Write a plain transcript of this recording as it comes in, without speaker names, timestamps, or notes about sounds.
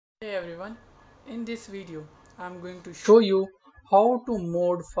Hey everyone, in this video I'm going to show you how to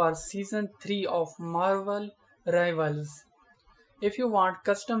mod for season 3 of Marvel Rivals. If you want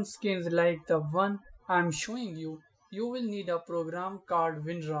custom skins like the one I'm showing you, you will need a program called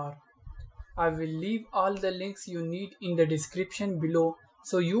WinRAR. I will leave all the links you need in the description below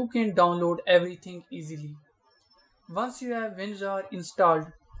so you can download everything easily. Once you have WinRAR installed,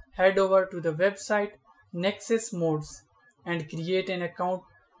 head over to the website Nexus Mods and create an account.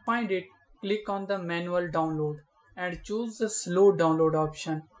 Find it, click on the manual download and choose the slow download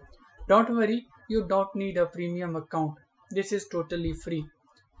option. Don't worry, you don't need a premium account. This is totally free.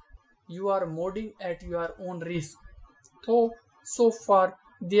 You are modding at your own risk. Though so far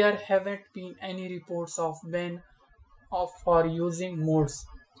there haven't been any reports of ban for using mods.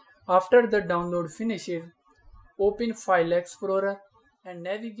 After the download finishes, open File Explorer and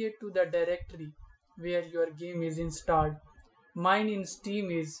navigate to the directory where your game is installed. Mine in Steam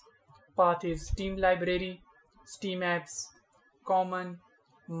is path is Steam Library, Steam Apps, Common,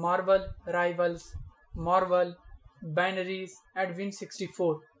 Marvel Rivals, Marvel, Binaries and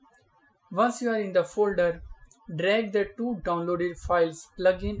Win64. Once you are in the folder, drag the two downloaded files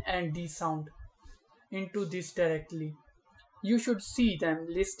plugin and dsound into this directory. You should see them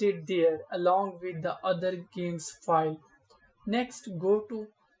listed there along with the other games file. Next, go to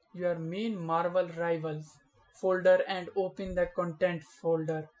your main Marvel Rivals folder and open the content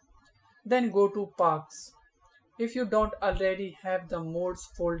folder. Then go to Parks. If you don't already have the mods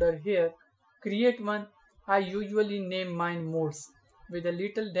folder here, create one. I usually name mine mods with a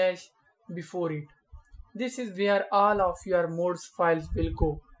little dash before it. This is where all of your mods files will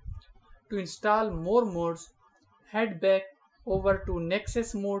go. To install more mods, head back over to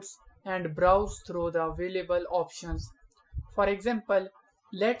Nexus Mods and browse through the available options. For example,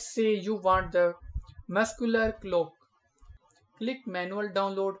 let's say you want the muscular cloak. Click manual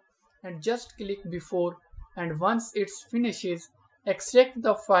download and just click before, and once it finishes, extract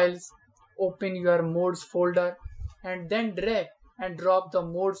the files, open your mods folder and then drag and drop the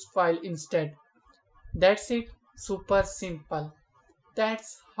mods file instead. That's it, super simple.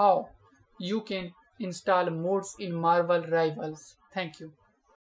 That's how you can install mods in Marvel Rivals. Thank you.